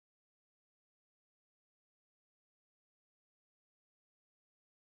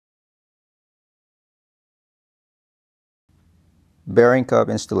Bearing cup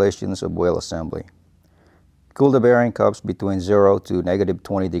installations of wheel assembly. Cool the bearing cups between 0 to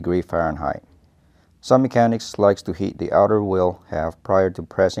 -20°F. Some mechanics likes to heat the outer wheel half prior to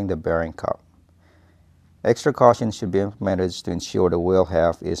pressing the bearing cup. Extra caution should be implemented to ensure the wheel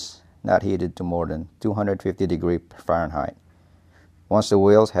half is not heated to more than 250°F. Once the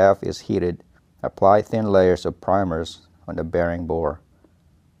wheel half is heated, apply thin layers of primers on the bearing bore.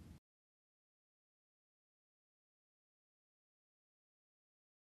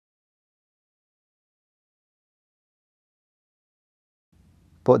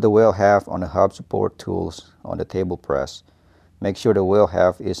 Put the wheel half on the hub support tools on the table press. Make sure the wheel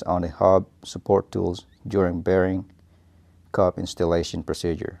half is on the hub support tools during bearing cup installation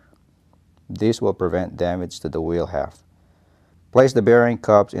procedure. This will prevent damage to the wheel half. Place the bearing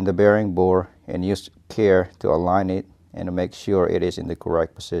cups in the bearing bore and use care to align it and to make sure it is in the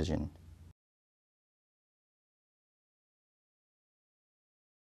correct position.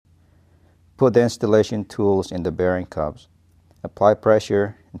 Put the installation tools in the bearing cups. Apply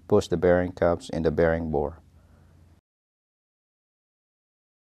pressure and push the bearing cups in the bearing bore.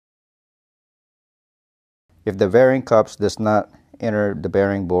 If the bearing cups does not enter the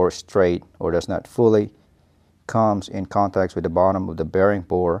bearing bore straight or does not fully comes in contact with the bottom of the bearing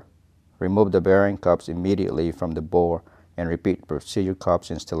bore, remove the bearing cups immediately from the bore and repeat procedure cups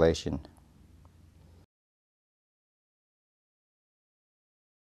installation.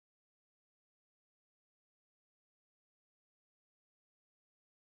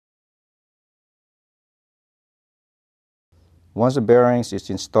 Once the bearings is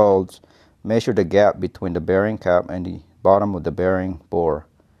installed, measure the gap between the bearing cap and the bottom of the bearing bore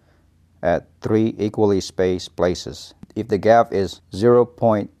at 3 equally spaced places. If the gap is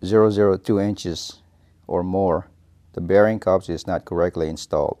 0.002 inches or more, the bearing cups is not correctly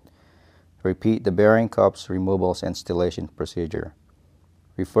installed. Repeat the bearing cups removals installation procedure.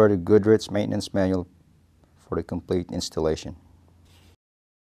 Refer to Goodrich maintenance manual for the complete installation.